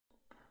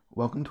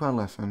Welcome to our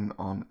lesson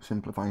on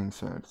simplifying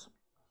surds.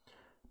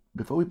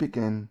 Before we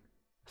begin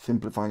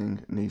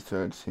simplifying these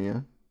surds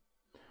here,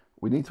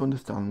 we need to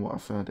understand what a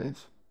surd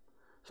is.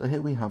 So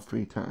here we have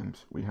three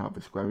terms. We have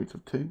the square root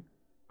of 2,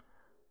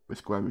 the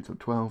square root of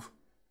 12,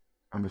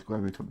 and the square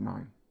root of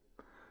 9.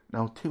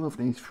 Now two of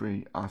these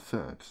three are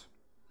surds.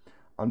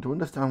 And to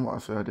understand what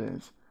a surd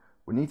is,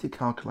 we need to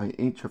calculate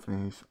each of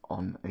these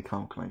on a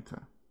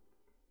calculator.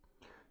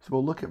 So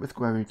we'll look at the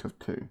square root of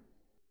 2.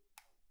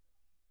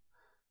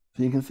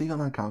 So you can see on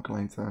our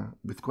calculator,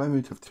 the square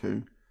root of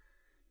 2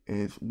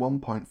 is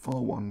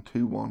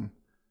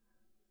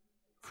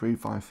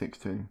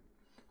 1.41213562.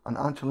 And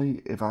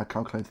actually, if our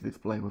calculator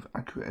display was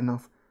accurate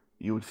enough,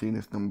 you would see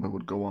this number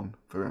would go on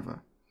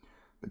forever.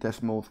 The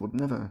decimals would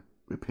never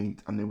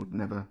repeat and they would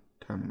never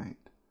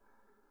terminate.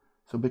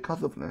 So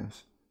because of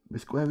this, the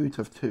square root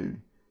of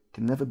 2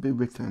 can never be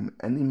written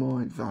any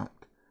more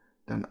exact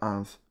than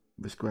as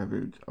the square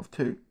root of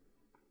 2.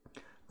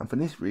 And for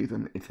this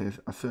reason, it is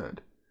a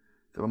surd.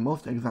 So the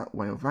most exact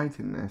way of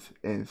writing this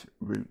is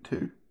root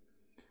 2.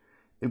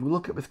 If we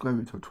look at the square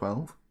root of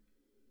 12,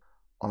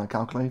 on a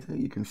calculator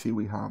you can see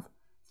we have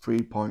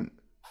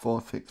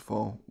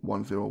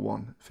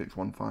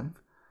 3.464101615,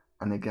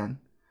 and again,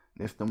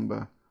 this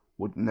number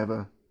would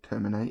never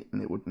terminate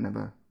and it would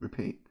never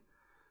repeat.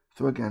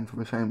 So again, for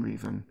the same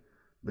reason,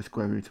 the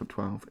square root of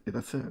 12 is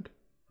a surd,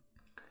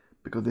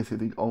 because this is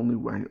the only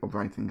way of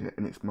writing it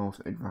in its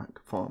most exact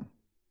form.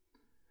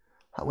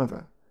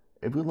 However,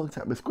 if we looked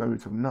at the square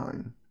root of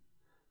 9,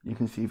 you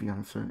can see the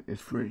answer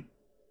is 3.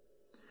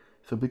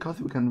 So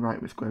because we can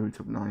write the square root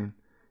of 9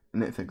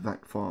 in its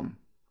exact form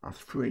as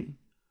 3,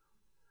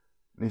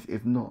 this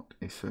is not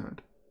a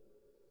surd.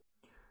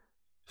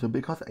 So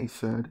because a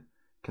surd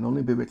can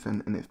only be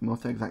written in its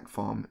most exact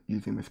form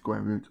using the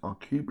square root or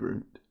cube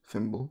root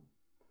symbol,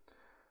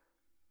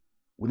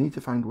 we need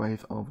to find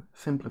ways of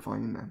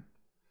simplifying them.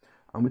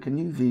 And we can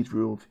use these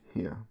rules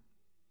here.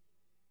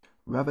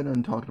 Rather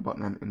than talking about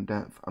them in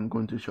depth, I'm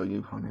going to show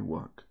you how they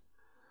work.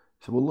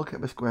 So we'll look at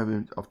the square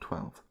root of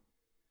 12.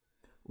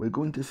 We're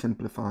going to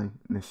simplify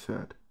this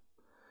surd.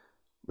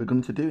 We're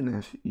going to do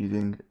this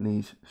using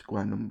these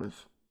square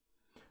numbers,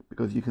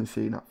 because you can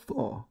see that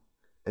 4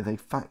 is a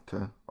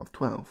factor of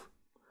 12.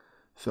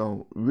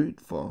 So root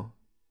 4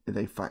 is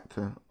a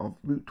factor of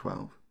root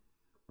 12.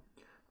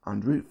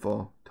 And root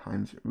 4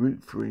 times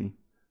root 3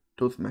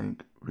 does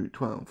make root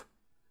 12.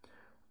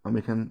 And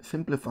we can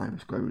simplify the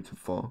square root of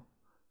 4,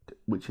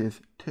 which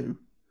is 2.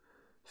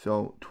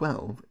 So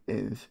 12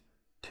 is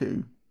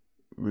 2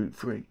 root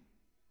 3.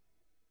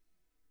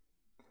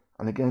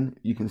 And again,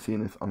 you can see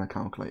this on a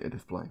calculator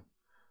display,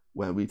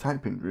 where we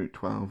type in root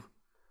 12,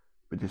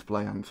 the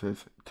display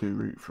answers 2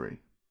 root 3.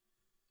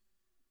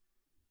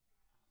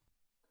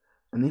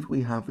 And if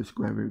we have the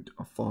square root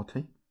of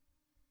 40,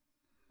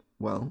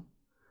 well,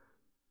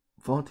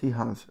 40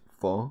 has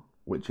 4,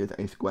 which is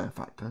a square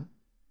factor.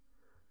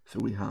 So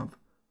we have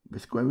the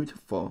square root of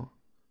 4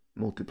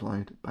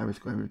 multiplied by the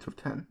square root of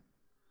 10,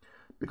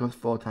 because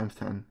 4 times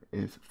 10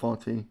 is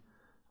 40,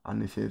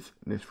 and this is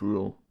this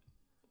rule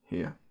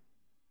here.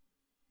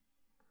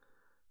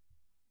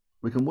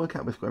 We can work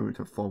out the square root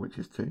of 4, which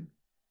is 2.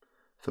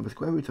 So the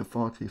square root of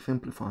 40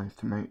 simplifies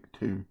to make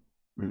 2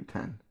 root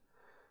 10.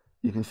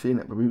 You can see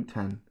that the root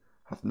 10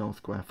 has no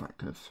square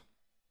factors.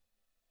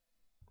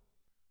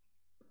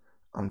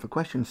 And for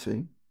question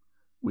C,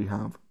 we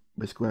have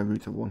the square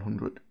root of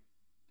 100.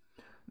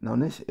 Now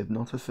this is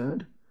not a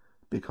surd,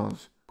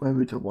 because square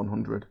root of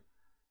 100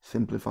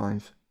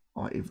 simplifies,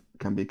 or it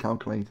can be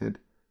calculated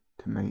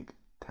to make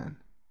 10.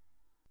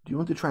 Do you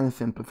want to try and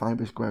simplify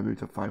the square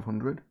root of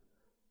 500?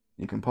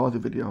 You can pause the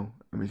video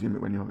and resume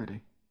it when you're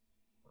ready.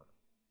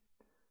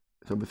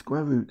 So the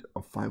square root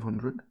of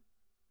 500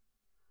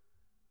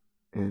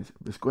 is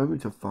the square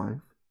root of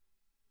 5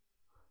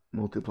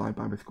 multiplied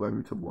by the square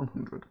root of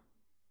 100.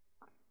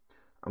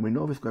 And we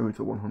know the square root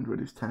of 100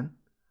 is 10,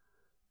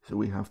 so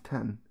we have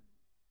 10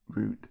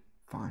 root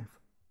 5.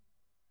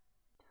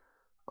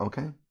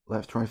 Okay,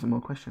 let's try some more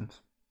questions.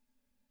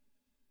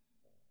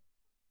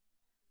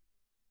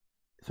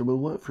 So we'll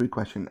work through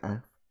question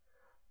F,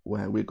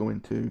 where we're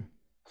going to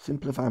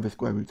simplify the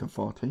square root of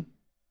 40,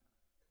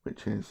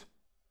 which is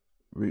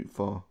root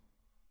 4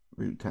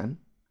 root 10.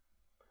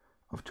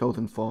 I've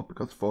chosen 4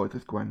 because 4 is a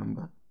square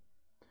number.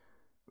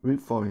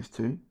 Root 4 is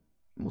 2,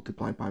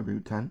 multiplied by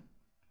root 10.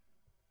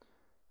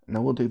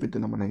 Now we'll do the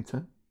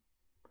denominator,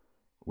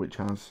 which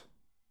has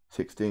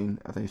 16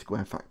 as a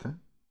square factor.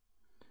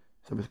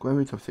 So the square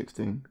root of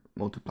 16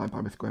 multiplied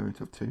by the square root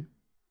of 2.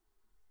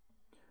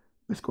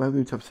 The square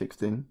root of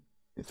 16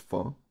 is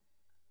 4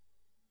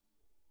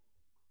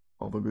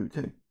 over root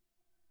 2.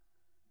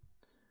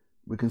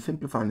 We can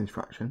simplify this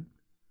fraction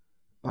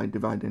by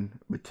dividing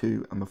the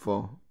 2 and the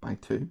 4 by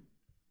 2.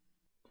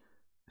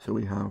 So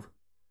we have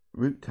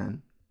root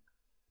 10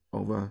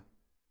 over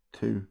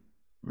 2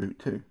 root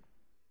 2.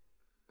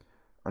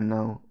 And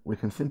now we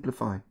can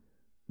simplify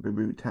the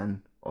root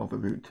 10 over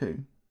root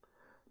 2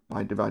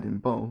 by dividing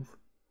both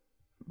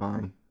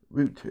by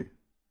root 2.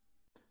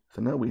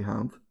 So now we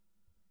have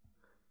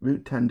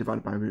root 10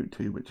 divided by root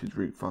 2, which is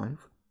root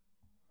 5.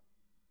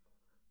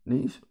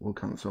 These will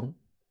cancel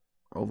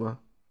over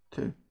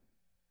 2.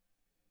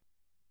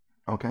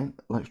 Okay,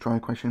 let's try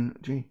question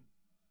G.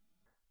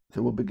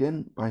 So we'll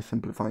begin by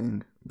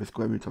simplifying the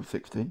square root of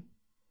 60,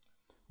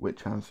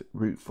 which has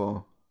root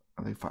 4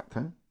 as a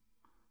factor,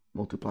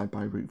 multiplied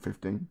by root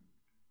 15.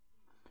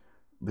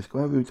 The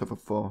square root of a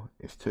 4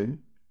 is 2,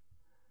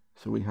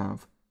 so we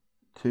have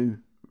 2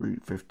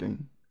 root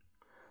 15.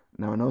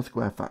 Now I know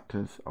square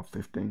factors of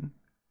 15,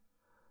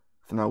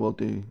 so now we'll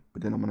do the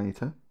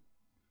denominator.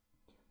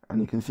 And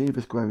you can see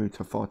the square root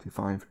of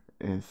 45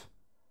 is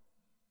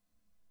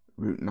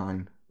root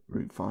 9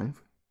 root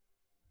 5,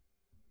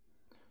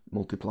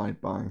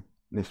 multiplied by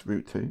this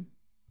root 2.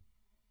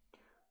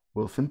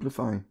 We'll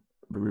simplify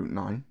the root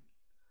 9,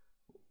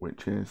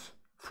 which is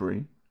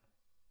 3.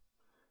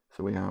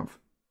 So we have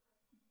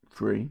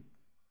 3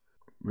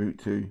 root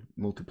 2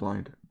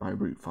 multiplied by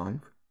root 5.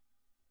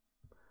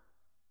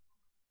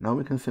 Now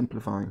we can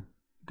simplify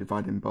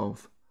dividing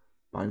both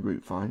by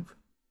root 5.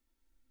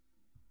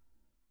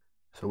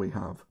 So we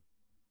have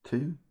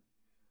 2.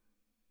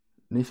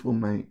 This will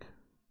make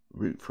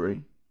root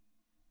 3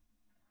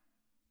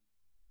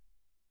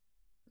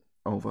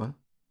 over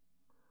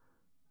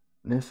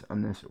this,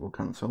 and this will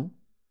cancel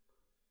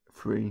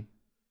 3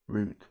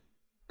 root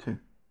 2.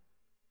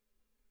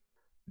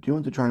 Do you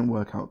want to try and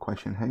work out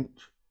question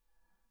H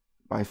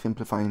by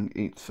simplifying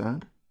each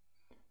surd?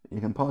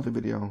 You can pause the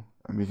video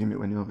and resume it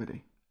when you're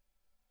ready.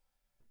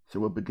 So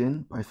we'll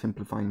begin by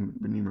simplifying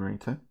the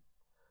numerator.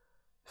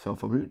 So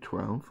for root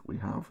 12 we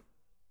have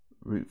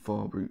root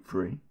 4 root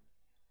 3.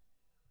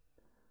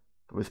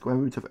 For the square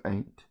root of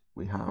 8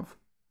 we have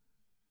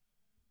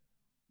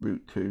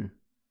root 2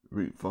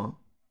 root 4.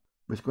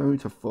 The square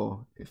root of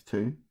 4 is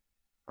 2,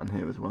 and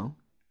here as well.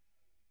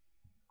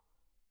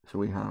 So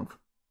we have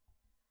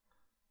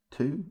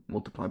 2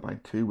 multiplied by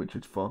 2, which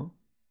is 4.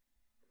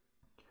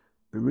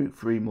 The root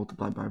 3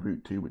 multiplied by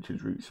root 2, which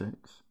is root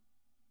 6.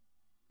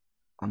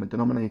 And the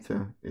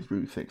denominator is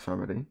root 6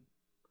 already.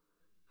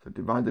 So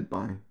divided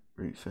by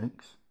root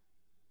 6.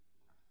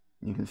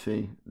 You can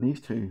see these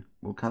two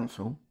will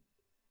cancel.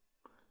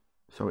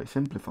 So it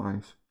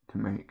simplifies to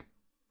make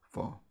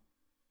 4.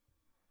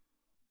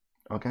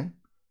 Okay,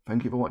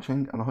 thank you for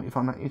watching, and I hope you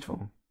found that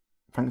useful.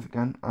 Thanks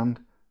again, and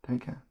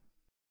take care.